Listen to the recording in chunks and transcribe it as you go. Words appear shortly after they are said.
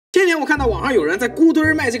前天我看到网上有人在咕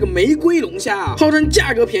墩卖这个玫瑰龙虾啊，号称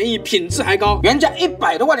价格便宜，品质还高，原价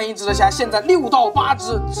100多块钱一只的虾，现在6到8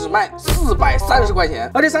只只卖430块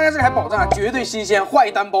钱，而且商家这里还保证啊绝对新鲜，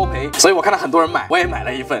坏单包赔。所以我看到很多人买，我也买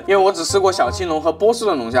了一份，因为我只吃过小青龙和波士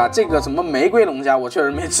顿龙虾，这个什么玫瑰龙虾我确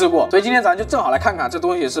实没吃过，所以今天咱就正好来看看这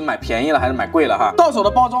东西是买便宜了还是买贵了哈。到手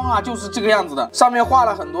的包装啊就是这个样子的，上面画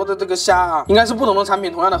了很多的这个虾啊，应该是不同的产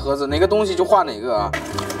品同样的盒子，哪个东西就画哪个啊。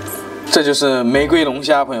这就是玫瑰龙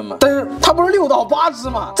虾，朋友们，但是它不是6到8只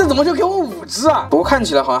吗？这怎么就给我5只啊？不过看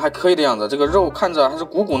起来好像还可以的样子，这个肉看着还是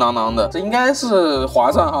鼓鼓囊囊的，这应该是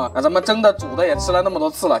划算哈。那咱们蒸的、煮的也吃了那么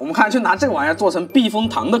多次了，我们看就拿这个玩意儿做成避风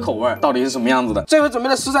塘的口味，到底是什么样子的？这回准备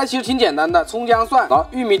的食材其实挺简单的，葱姜蒜，然后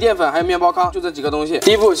玉米淀粉还有面包糠，就这几个东西。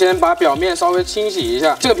第一步，先把表面稍微清洗一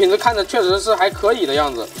下，这个品质看着确实是还可以的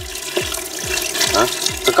样子。啊，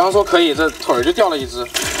这刚说可以，这腿儿就掉了一只。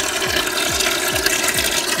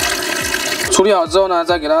处理好之后呢，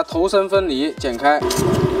再给它头身分离，剪开。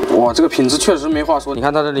哇，这个品质确实没话说。你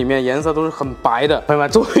看它这里面颜色都是很白的，朋友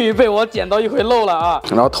们，终于被我捡到一回漏了啊！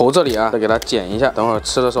然后头这里啊，再给它剪一下，等会儿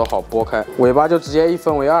吃的时候好剥开。尾巴就直接1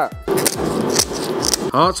分为2。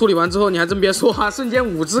好，处理完之后你还真别说哈，瞬间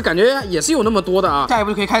5只，感觉也是有那么多的啊。下一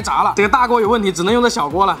步就可以开炸了。这个大锅有问题，只能用这小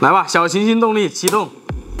锅了。来吧，小行星动力启动。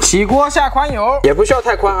起锅下宽油，也不需要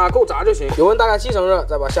太宽啊，够炸就行。油温大概7成热，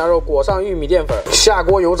再把虾肉裹上玉米淀粉，下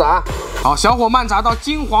锅油炸。好，小火慢炸到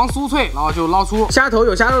金黄酥脆，然后就捞出。虾头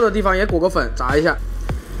有虾肉的地方也裹个粉，炸一下。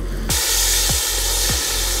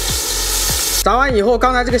炸完以后，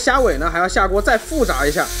刚才这个虾尾呢，还要下锅再复炸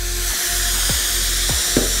一下。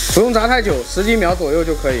不用炸太久，10几秒左右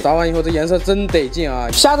就可以。炸完以后，这颜色真得劲啊！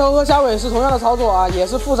虾头和虾尾是同样的操作啊，也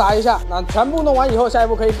是复炸一下。那全部弄完以后，下一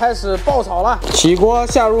步可以开始爆炒了。起锅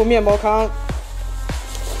下入面包糠。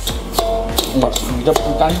你这不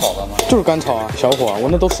是干炒的吗？就是干炒啊，小火啊，我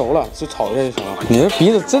那都熟了，就炒一下就行了。你这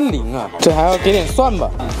鼻子真灵啊！这还要给点蒜吧？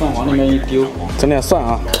蒜往里面一丢，整点蒜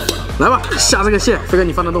啊！来吧，下这个蟹，飞哥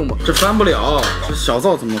你翻得动不？这翻不了，这小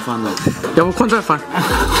灶怎么翻的？要不换再翻？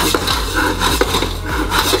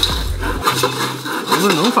不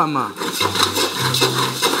是能翻吗？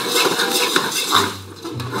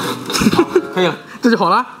可以了，这就好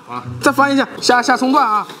了。啊，再翻一下，下葱段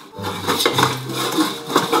啊！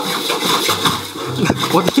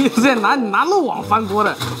我第一次见拿漏网翻锅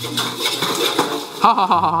的。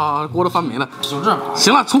好，锅都翻没了。就这。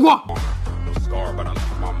行了，出锅。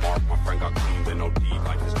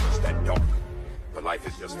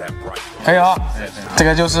可以啊，这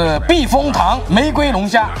个就是避风塘玫瑰龙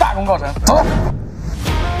虾，大功告成，走了。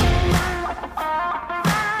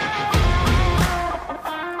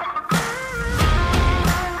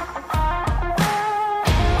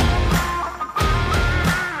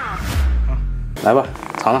来吧，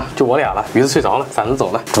尝尝，就我俩了，鱼子睡着了，嗓子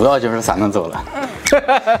走了，主要就是嗓子走了。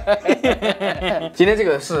今天这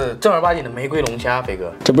个是正儿八经的玫瑰龙虾，飞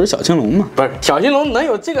哥，这不是小青龙吗？不是小青龙能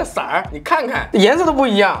有这个色儿，你看看颜色都不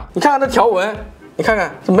一样，你看看这条纹，你看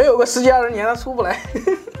看这没有个10几20年它出不来。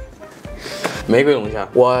玫瑰龙虾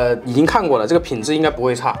我已经看过了，这个品质应该不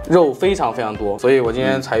会差，肉非常非常多，所以我今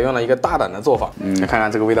天采用了一个大胆的做法，来看看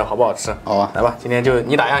这个味道好不好吃。好啊，来吧，今天就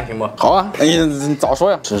你打样行不？好啊，哎呀，你早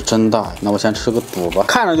说呀！这是真大，那我先吃个肚吧，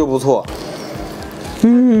看着就不错。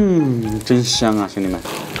真香啊，兄弟们！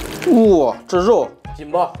哇，这肉紧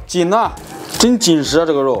不？紧呐，真紧实啊，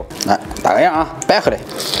这个肉。来打个样啊，白喝的。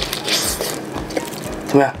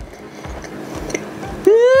怎么样？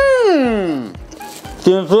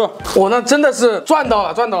紧实。我那真的是赚到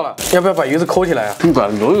了，要不要把鱼子抠起来啊？你把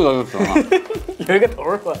留一个就行了。有一个头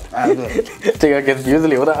是吧？哎，对，这个给鱼子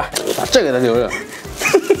留的，把这个给它留着。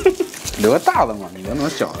留个大的嘛，你留那种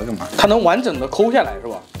小的干嘛？它能完整的抠下来是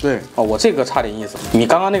吧？对。哦，我这个差点意思，你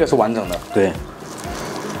刚刚那个是完整的。对。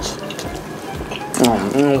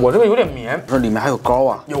我这个有点绵。不是里面还有膏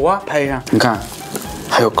啊？有啊，拍一下，你看，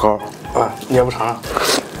还有膏啊，你要不尝尝？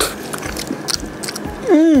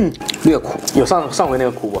略苦。有上回那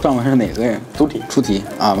个苦不？上回是哪个呀？猪蹄。猪蹄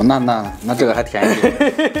啊，那这个还甜一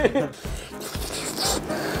点。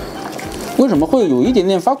为什么会有一点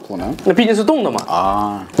点发苦呢？那毕竟是冻的嘛。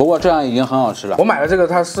啊，不过这样已经很好吃了。我买的这个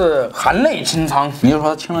它是含泪清仓。你就说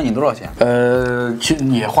它清了你多少钱？其实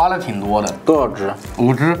也花了挺多的。多少只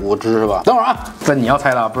？5只。5只是吧？等会儿啊，这你要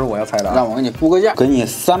猜的，不是我要猜的。让我给你估个价，给你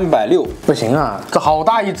360。不行啊，这好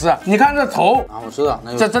大一只啊！你看这头啊，我知道，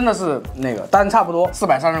那这真的是那个，但差不多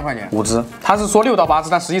430块钱5只。他是说6到8只，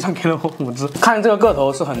但实际上给了我5只。看这个个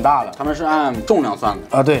头是很大的。他们是按重量算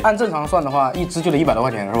的啊，对，按正常算的话，一只就得100多块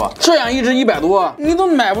钱是吧？这样一只值100多，你都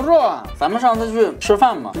买不着。咱们上次去吃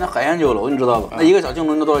饭嘛，那海鲜酒楼你知道吧？那一个小青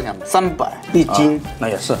龙知道多少钱吗？3001斤，那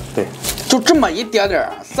也是对，就这么一点点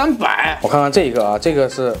，300。我看看这个啊，这个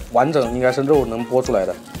是完整，应该是肉能剥出来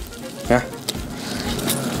的，你看，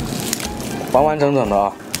完完整整的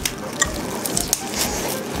啊。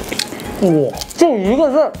哇，就一个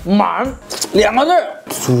字满，2个字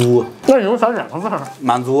足。那你为啥2个字？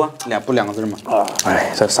满足啊，2个字嘛。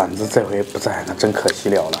哎，这馓子这回不在，那真可惜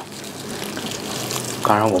了了。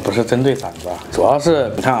当然我不是针对馓子啊，主要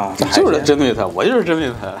是你看啊，就是针对他，我就是针对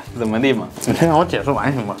他，怎么地嘛？你先让我解释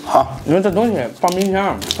完行吗？好，因为这东西放冰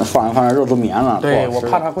箱，放着肉都绵了。对，我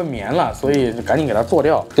怕它会绵了，所以赶紧给它做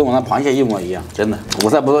掉。跟我那螃蟹一模一样，真的，5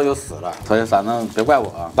菜不做就死了。所以馓子别怪我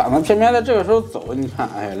啊，馓子偏偏在这个时候走，你看，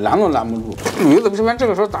哎，拦都拦不住。驴子偏偏这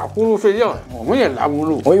个时候打呼噜睡觉，我们也拦不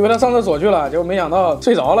住。我以为他上厕所去了，结果没想到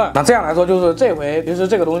睡着了。那这样来说，就是这回其实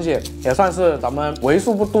这个东西也算是咱们为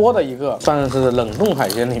数不多的一个，算是冷冻海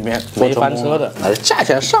鲜里面没翻车的。价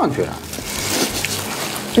钱上去了。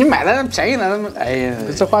你买的便宜的，哎呀，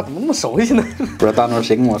这话怎么那么熟悉呢？不知道当初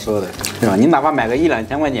谁跟我说的，对吧？你哪怕买个1-2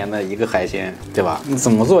千块钱的一个海鲜，对吧？你怎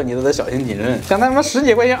么做你都得小心谨慎。像他妈10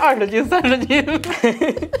几块钱20斤、30斤，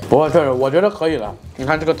不过这我觉得可以了。你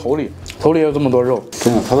看这个头里有这么多肉，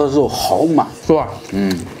真的，它的肉好满，是吧？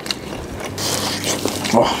嗯，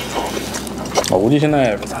哇。我估计现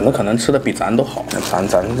在馓子可能吃的比咱都好，咱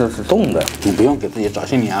这是冻的。你不用给自己找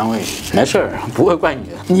心理安慰，没事儿，不会怪你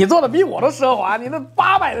的。你做的比我都奢华，你那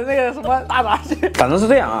800的那个什么大闸蟹。反正是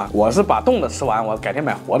这样啊，我是把冻的吃完，我改天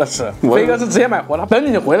买活的吃。飞哥是直接买活的，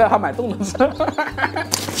等你回来他买冻的吃。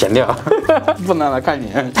剪掉，不能了，看你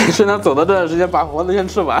是能走到这段时间把活的先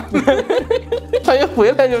吃完。他一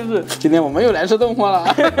回来就是，今天我们又来吃冻货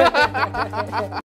了。